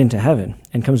entered into heaven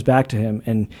and comes back to him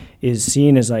and is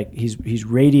seen as like he's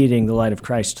radiating the light of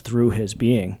Christ through his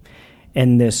being.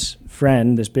 And this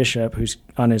friend, this bishop who's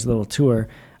on his little tour,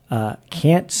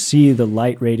 can't see the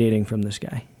light radiating from this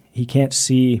guy. He can't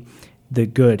see the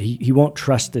good. He won't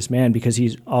trust this man because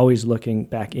he's always looking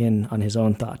back in on his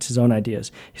own thoughts, his own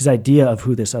ideas, his idea of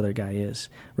who this other guy is,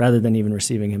 rather than even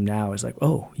receiving him now as like,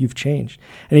 oh, you've changed.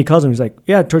 And he calls him, he's like,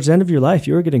 yeah, towards the end of your life,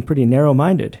 you were getting pretty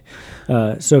narrow-minded.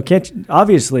 So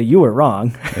obviously you were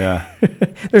wrong. Yeah.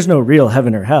 There's no real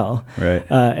heaven or hell. Right.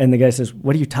 And the guy says,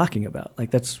 what are you talking about?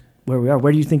 Like, that's where we are.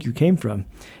 Where do you think you came from?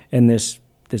 And this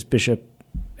bishop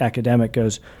academic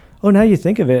goes, oh, now you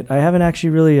think of it, I haven't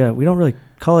actually really, we don't really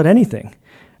call it anything.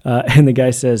 And the guy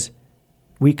says,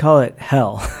 we call it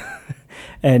hell.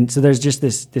 And so there's just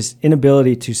this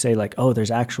inability to say like, oh,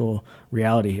 there's actual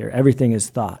reality here. Everything is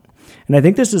thought. And I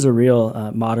think this is a real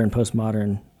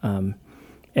postmodern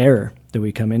error that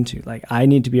we come into. Like, I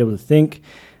need to be able to think,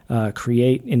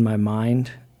 create in my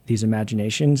mind these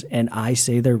imaginations, and I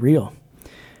say they're real.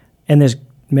 And this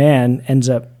man ends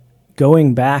up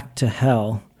going back to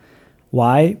hell.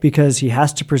 Why? Because he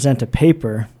has to present a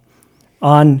paper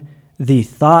on the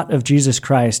thought of Jesus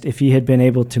Christ if he had been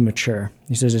able to mature.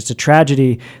 He says it's a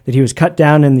tragedy that he was cut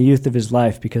down in the youth of his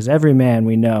life, because every man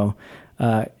we know,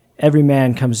 every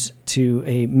man comes to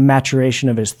a maturation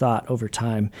of his thought over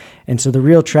time. And so the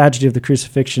real tragedy of the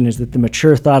crucifixion is that the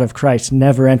mature thought of Christ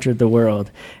never entered the world.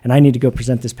 And I need to go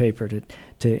present this paper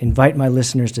to invite my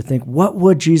listeners to think, what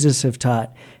would Jesus have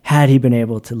taught had he been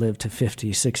able to live to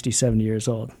 50, 60, 70 years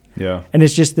old? Yeah. And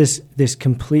it's just this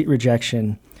complete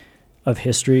rejection of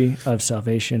history, of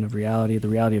salvation, of reality, the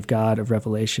reality of God, of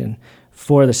revelation,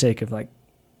 for the sake of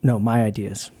no, my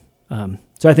ideas.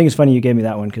 So I think it's funny you gave me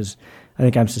that one, because I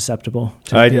think I'm susceptible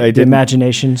to the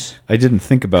imaginations. I didn't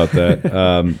think about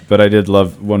that, but I did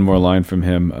love one more line from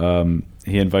him.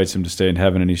 He invites him to stay in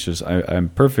heaven, and he says, I'm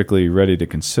perfectly ready to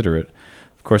consider it.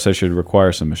 Of course, I should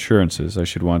require some assurances. I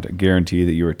should want a guarantee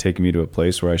that you are taking me to a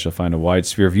place where I shall find a wide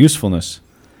sphere of usefulness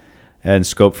and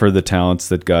scope for the talents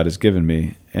that God has given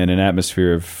me, and an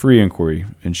atmosphere of free inquiry.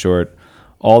 In short,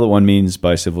 all that one means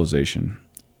by civilization.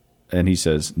 And he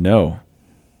says, no,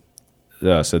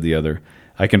 said the other.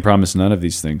 I can promise none of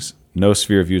these things. No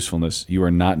sphere of usefulness. You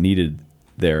are not needed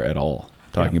there at all.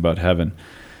 Talking about heaven.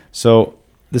 So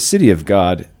the city of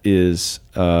God is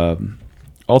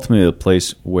ultimately a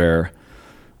place where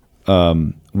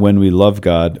when we love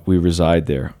God, we reside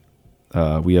there.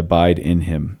 We abide in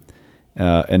him.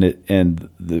 And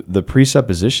the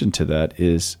presupposition to that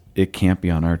is it can't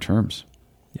be on our terms.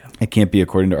 Yeah. It can't be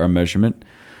according to our measurement.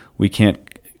 We can't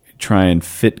try and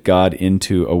fit God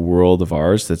into a world of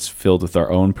ours that's filled with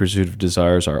our own pursuit of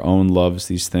desires, our own loves,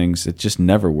 these things. It just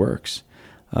never works.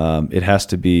 It has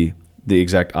to be the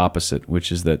exact opposite,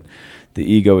 which is that the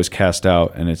ego is cast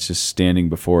out and it's just standing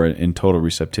before it in total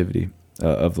receptivity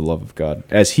of the love of God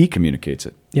as he communicates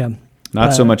it. Yeah.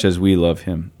 Not so much as we love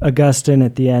him. Augustine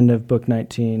at the end of Book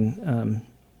 19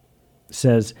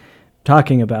 says,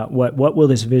 talking about what will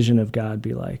this vision of God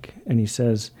be like? And he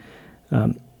says,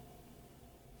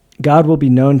 God will be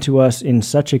known to us in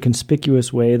such a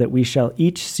conspicuous way that we shall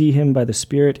each see him by the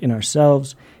Spirit in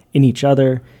ourselves, in each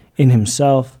other, in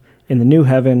himself, in the new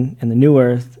heaven and the new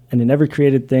earth, and in every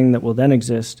created thing that will then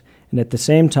exist. And at the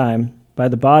same time, by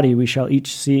the body we shall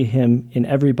each see him in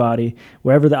every body,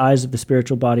 wherever the eyes of the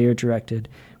spiritual body are directed,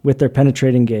 with their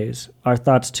penetrating gaze. Our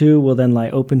thoughts too will then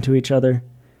lie open to each other.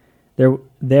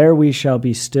 There we shall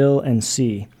be still and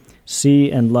see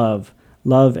and love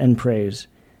and praise.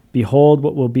 Behold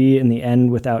what will be in the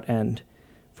end without end.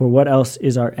 For what else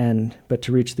is our end but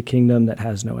to reach the kingdom that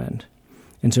has no end?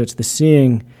 And so it's the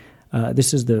seeing,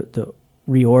 this is the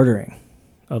reordering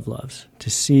of loves, to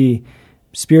see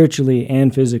spiritually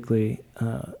and physically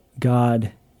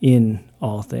God in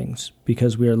all things,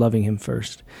 because we are loving him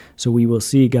first. So we will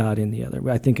see God in the other.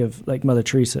 I think of like Mother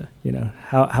Teresa,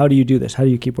 how do you do this? How do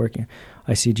you keep working?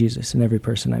 I see Jesus in every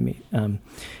person I meet.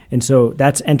 And so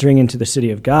that's entering into the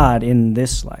city of God in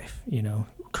this life,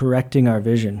 correcting our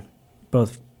vision,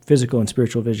 both physical and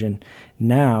spiritual vision.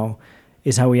 Now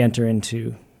is how we enter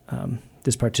into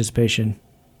this participation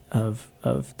of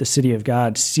the city of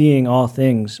God, seeing all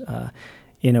things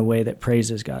in a way that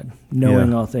praises God,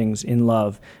 knowing all things in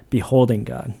love, beholding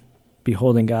God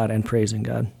and praising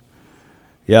God.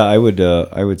 Yeah, I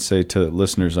would say to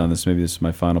listeners on this, maybe this is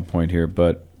my final point here,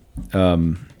 but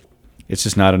it's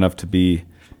just not enough to be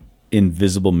in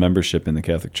visible membership in the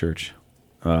Catholic Church.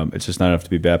 It's just not enough to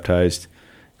be baptized.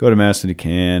 Go to Mass when you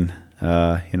can,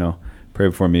 pray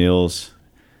before meals.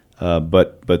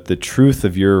 But the truth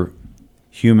of your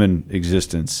human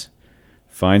existence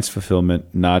finds fulfillment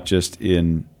not just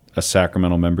in a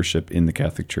sacramental membership in the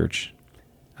Catholic Church.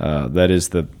 That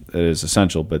is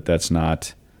essential, but that's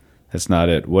not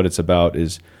it. What it's about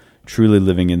is truly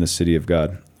living in the city of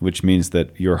God, which means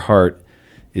that your heart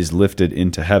is lifted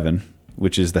into heaven,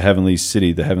 which is the heavenly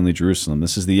city, the heavenly Jerusalem.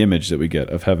 This is the image that we get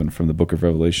of heaven from the book of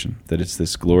Revelation, that it's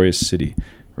this glorious city,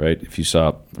 right? If you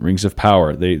saw Rings of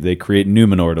Power, they create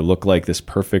Numenor to look like this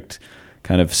perfect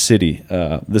kind of city.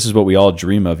 This is what we all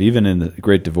dream of. Even in the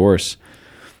Great Divorce,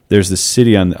 there's this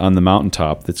city on the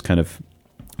mountaintop that's kind of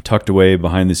tucked away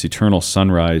behind this eternal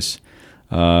sunrise.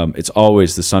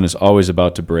 The sun is always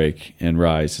about to break and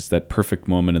rise. It's that perfect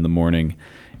moment in the morning,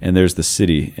 and there's the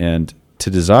city. And to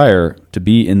desire to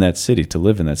be in that city, to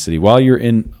live in that city, while you're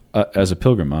in as a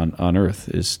pilgrim on earth,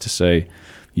 is to say,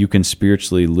 you can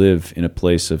spiritually live in a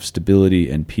place of stability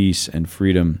and peace and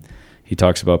freedom. He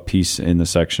talks about peace in the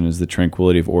section as the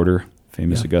tranquility of order,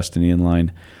 famous Augustinian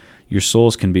line. Your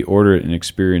souls can be ordered and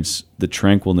experience the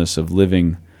tranquilness of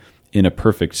living in a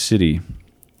perfect city,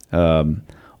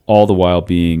 all the while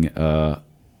being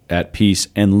at peace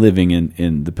and living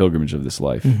in the pilgrimage of this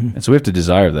life. And so we have to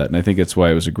desire that. And I think that's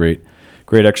why it was a great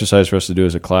exercise for us to do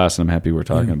as a class, and I'm happy we're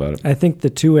talking about it. I think the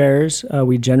two errors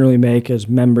we generally make as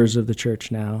members of the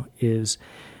church now is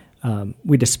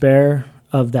we despair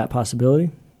of that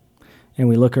possibility, and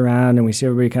we look around and we see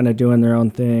everybody kind of doing their own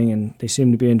thing, and they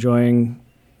seem to be enjoying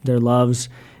their loves,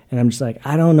 and I'm just like,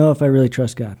 I don't know if I really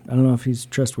trust God. I don't know if he's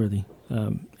trustworthy.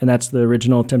 And that's the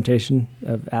original temptation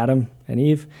of Adam and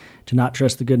Eve, to not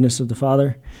trust the goodness of the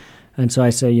Father. And so I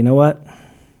say, you know what?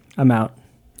 I'm out.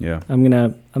 Yeah, I'm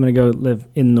gonna go live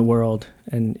in the world,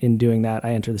 and in doing that,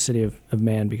 I enter the city of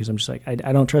man, because I'm just like,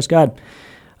 I don't trust God.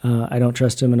 I don't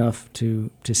trust him enough to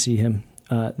see him.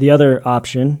 The other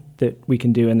option that we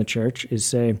can do in the church is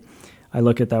say, I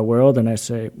look at that world and I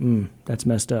say, that's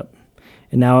messed up.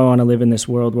 And now I want to live in this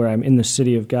world where I'm in the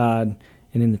city of God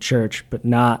and in the church, but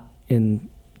not in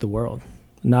the world,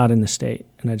 not in the state.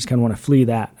 And I just kind of want to flee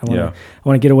that. I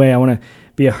want to get away. I want to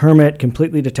be a hermit,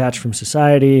 completely detached from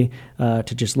society, to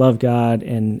just love God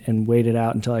and wait it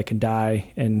out until I can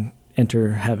die and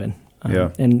enter heaven.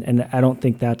 And I don't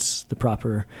think that's the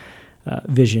proper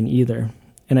vision either.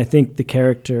 And I think the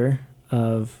character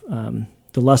of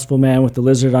the lustful man with the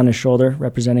lizard on his shoulder,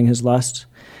 representing his lust,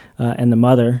 and the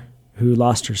mother who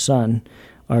lost her son,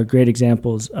 are great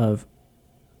examples of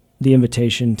the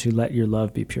invitation to let your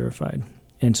love be purified.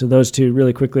 And so those two,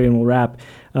 really quickly, and we'll wrap.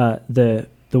 The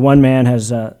one man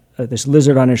has this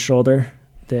lizard on his shoulder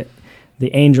that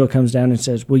the angel comes down and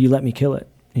says, will you let me kill it?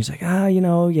 And he's like,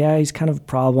 he's kind of a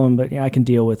problem, but I can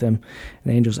deal with him.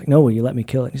 And the angel's like, no, will you let me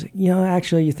kill it? And he's like,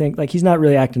 actually, you think, like, he's not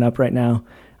really acting up right now.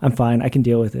 I'm fine. I can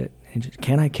deal with it. And just,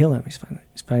 can I kill him? He's fine.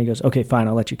 He goes, okay, fine,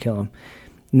 I'll let you kill him.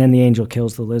 And then the angel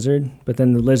kills the lizard, but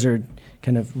then the lizard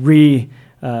kind of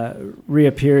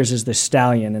reappears as the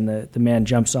stallion, and the man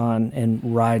jumps on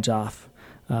and rides off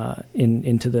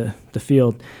into the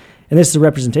field. And this is a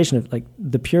representation of like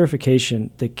the purification,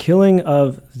 the killing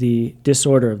of the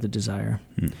disorder of the desire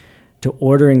to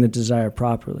ordering the desire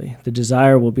properly. The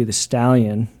desire will be the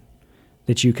stallion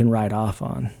that you can ride off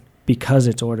on because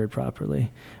it's ordered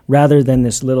properly, rather than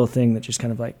this little thing that just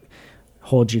kind of like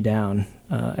holds you down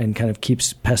and kind of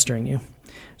keeps pestering you.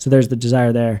 So there's the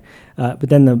desire there. But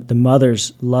then the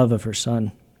mother's love of her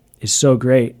son is so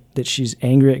great that she's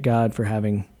angry at God for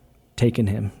having taken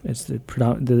him. It's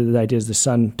the idea is the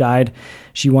son died.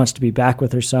 She wants to be back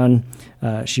with her son.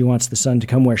 She wants the son to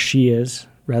come where she is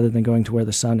rather than going to where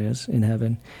the son is in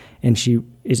heaven. And she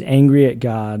is angry at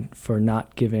God for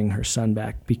not giving her son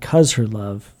back because her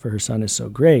love for her son is so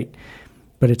great.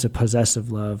 But it's a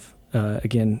possessive love,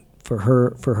 again, for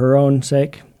her own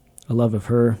sake, a love of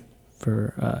her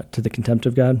to the contempt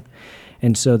of God.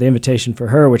 And so the invitation for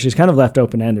her, which is kind of left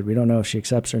open-ended, we don't know if she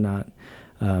accepts or not,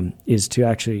 is to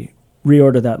actually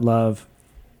reorder that love,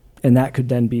 and that could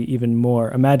then be even more.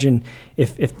 Imagine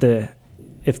if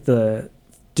the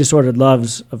disordered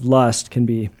loves of lust can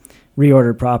be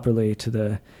reordered properly to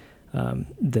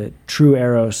the true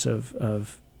eros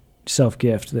of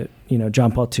self-gift that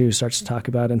John Paul II starts to talk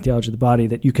about in Theology of the Body,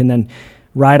 that you can then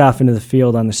ride off into the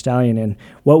field on the stallion, and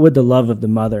what would the love of the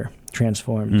mother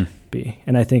transformed be?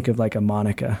 And I think of like a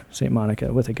Monica, St.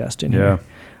 Monica with Augustine here,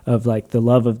 of like the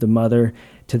love of the mother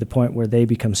to the point where they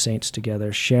become saints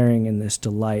together, sharing in this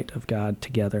delight of God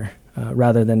together,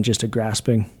 rather than just a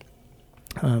grasping.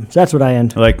 So that's what I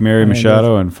end. I like Mary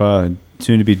Machado and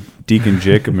soon-to-be Deacon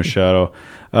Jacob Machado.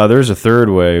 There's a third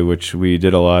way, which we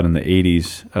did a lot in the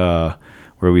 80s,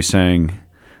 where we sang,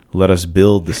 "Let Us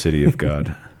Build the City of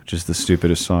God," which is the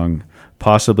stupidest song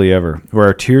possibly ever, where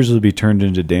our tears will be turned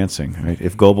into dancing. Right?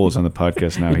 If Goebel was on the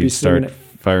podcast now, he'd start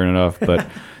firing it off. But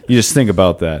you just think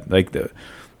about that. Like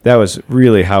that was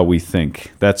really how we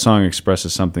think. That song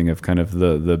expresses something of kind of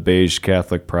the beige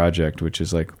Catholic project, which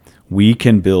is like, we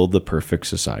can build the perfect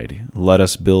society. Let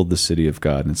us build the city of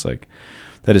God. And it's like,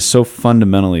 that is so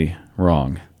fundamentally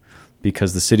wrong,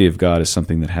 because the city of God is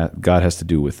something that God has to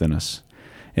do within us.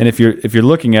 And if you're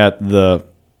looking at the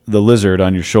lizard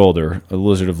on your shoulder, a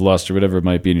lizard of lust or whatever it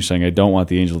might be, and you're saying, I don't want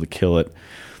the angel to kill it,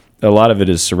 a lot of it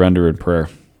is surrender and prayer.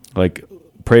 Like,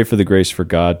 pray for the grace for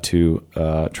God to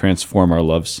transform our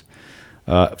loves.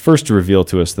 First, to reveal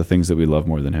to us the things that we love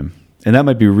more than him. And that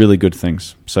might be really good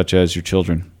things, such as your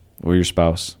children or your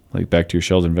spouse, like back to your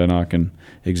Sheldon Van Auken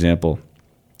example.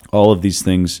 All of these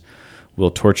things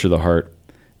will torture the heart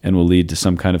and will lead to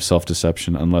some kind of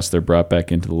self-deception unless they're brought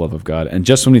back into the love of God. And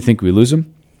just when we think we lose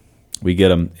them, we get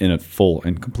them in a full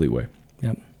and complete way.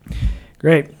 Yep.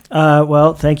 Great.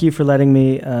 Well, thank you for letting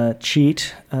me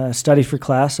cheat, study for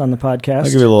class on the podcast. I'll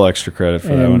give you a little extra credit for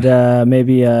that one. And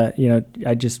maybe,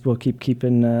 I just will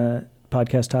keeping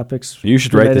podcast topics. You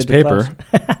should write this paper.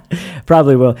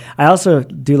 Probably will. I also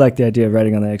do like the idea of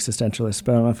writing on the existentialist,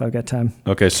 but I don't know if I've got time.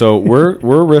 Okay, so we're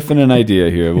riffing an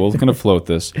idea here. We're going to float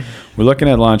this. We're looking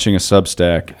at launching a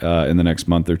Substack in the next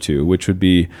month or two, which would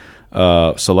be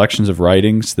selections of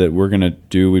writings that we're going to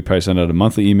do. We'd probably send out a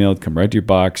monthly email, come right to your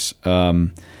box.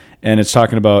 And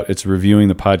it's reviewing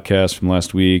the podcast from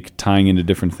last week, tying into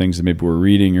different things that maybe we're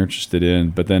reading or interested in,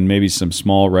 but then maybe some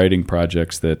small writing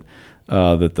projects that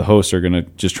the hosts are going to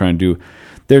just try and do.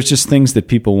 There's just things that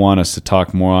people want us to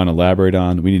talk more on, elaborate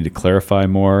on. We need to clarify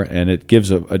more, and it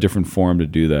gives a different forum to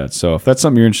do that. So if that's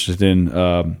something you're interested in,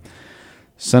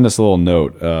 send us a little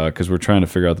note because we're trying to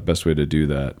figure out the best way to do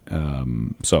that.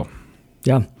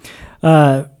 Yeah.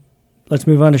 Let's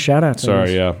move on to shout-outs.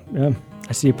 Sorry, yeah.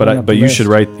 I see you putting up the list.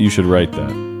 You should write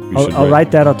that. I'll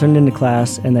write that. I'll turn it into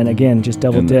class, and then again, just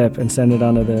double dip and send it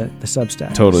onto the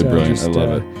Substack. Totally brilliant. I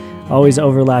love it. Always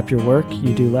overlap your work.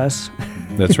 You do less.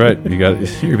 That's right. You're going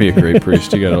to be a great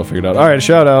priest. You got it all figured out. All right,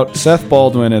 shout out Seth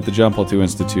Baldwin at the John Paul II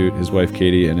Institute, his wife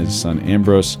Katie, and his son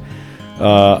Ambrose.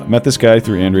 Met this guy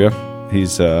through Andrea.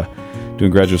 He's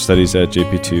doing graduate studies at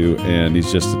JP2, and he's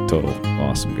just a total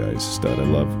awesome guy. He's a stud. I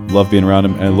love being around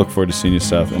him, and I look forward to seeing you,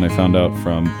 Seth. And I found out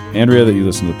from Andrea that you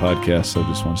listen to the podcast, so I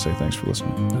just want to say thanks for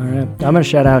listening. All right. I'm going to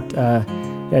shout out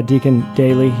Deacon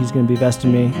Daly. He's going to be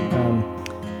vesting me.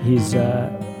 He's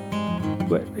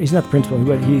not the principal.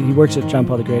 He works at John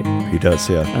Paul the Great. He does,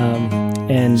 yeah.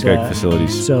 And he's got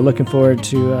facilities. So looking forward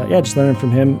to just learning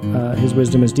from him, his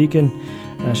wisdom as deacon.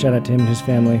 Shout out to him and his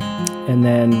family. And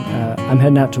then I'm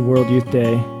heading out to World Youth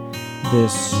Day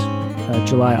this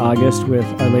July, August with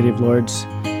Our Lady of Lourdes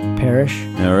Parish.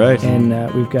 All right. And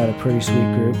we've got a pretty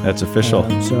sweet group. That's official.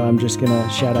 So I'm just going to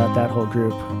shout out that whole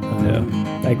group.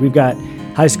 Like we've got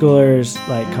high schoolers,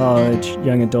 like college,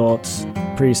 young adults,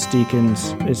 priests,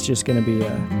 deacons. It's just going to be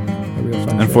a real fun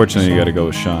trip. Unfortunately, you got to go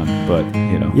with Sean, but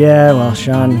Yeah, well,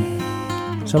 Sean,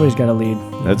 somebody's got to lead.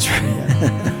 That's right.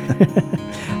 Yeah.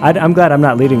 I'm glad I'm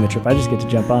not leading the trip. I just get to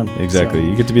jump on. Exactly. So,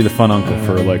 you get to be the fun uncle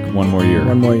for like one more year.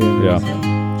 One more year.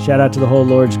 Yeah. So, shout out to the whole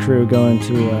Lord's crew going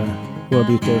to World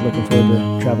Youth Day. Looking forward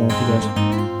to traveling with you guys.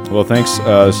 Well, thanks.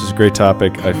 This is a great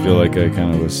topic. I feel like I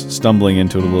kind of was stumbling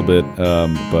into it a little bit,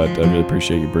 but I really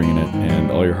appreciate you bringing it and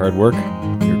all your hard work.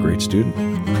 You're a great student.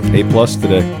 A+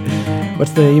 today.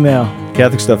 What's the email?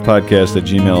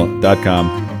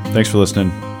 CatholicStuffPodcast@gmail.com. Thanks for listening.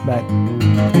 Bye.